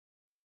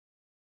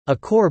A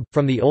coarb,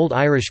 from the Old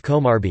Irish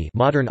comarbi,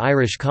 modern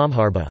Irish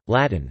comharba,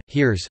 Latin,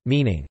 hears,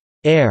 meaning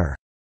heir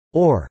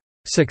or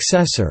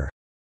successor,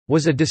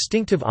 was a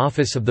distinctive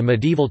office of the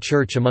medieval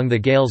church among the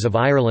Gaels of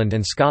Ireland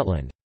and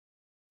Scotland.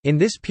 In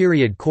this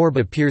period coarb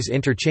appears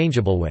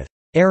interchangeable with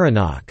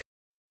Erenach,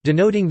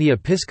 denoting the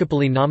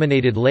episcopally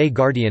nominated lay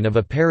guardian of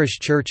a parish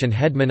church and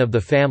headman of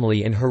the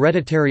family in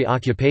hereditary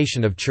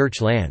occupation of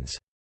church lands.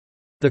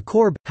 The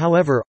coarb,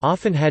 however,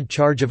 often had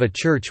charge of a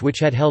church which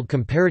had held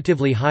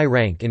comparatively high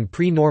rank in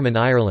pre-Norman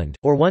Ireland,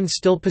 or one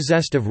still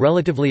possessed of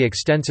relatively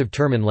extensive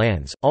terman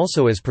lands,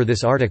 also as per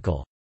this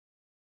article.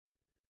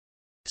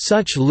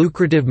 Such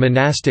lucrative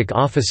monastic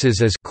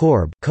offices as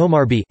coarb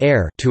comarbi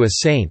heir to a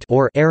saint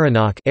or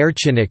erenach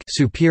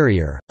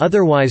superior,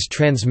 otherwise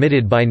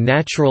transmitted by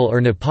natural or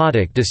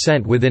nepotic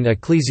descent within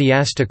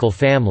ecclesiastical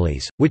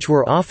families, which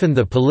were often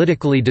the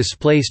politically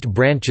displaced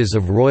branches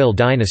of royal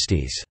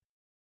dynasties.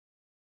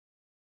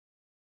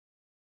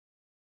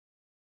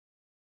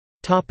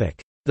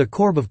 The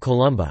Coarb of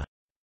Columba.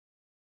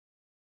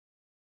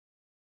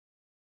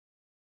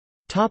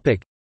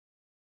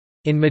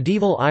 In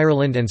medieval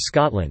Ireland and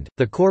Scotland,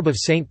 the Coarb of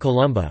St.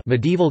 Columba,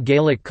 medieval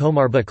Gaelic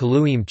Comarba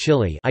Coluim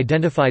Chile,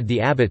 identified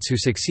the abbots who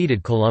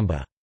succeeded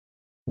Columba.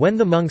 When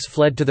the monks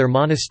fled to their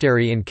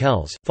monastery in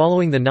Kells,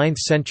 following the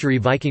 9th-century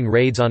Viking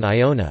raids on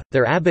Iona,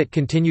 their abbot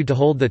continued to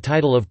hold the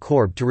title of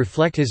Coarb to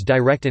reflect his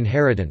direct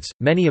inheritance.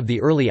 Many of the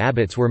early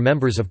abbots were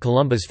members of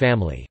Columba's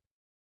family.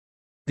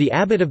 The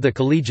abbot of the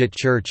collegiate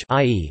church,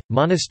 i.e.,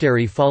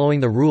 monastery following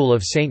the rule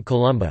of Saint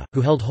Columba,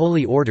 who held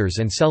holy orders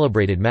and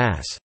celebrated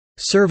Mass,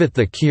 serveth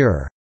the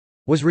cure,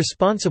 was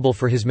responsible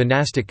for his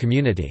monastic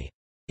community.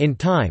 In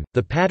time,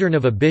 the pattern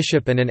of a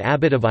bishop and an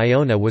abbot of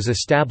Iona was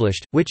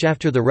established, which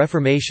after the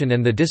Reformation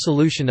and the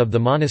dissolution of the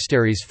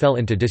monasteries fell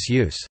into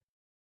disuse.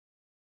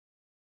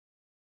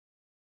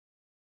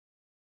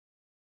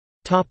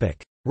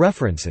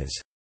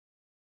 References.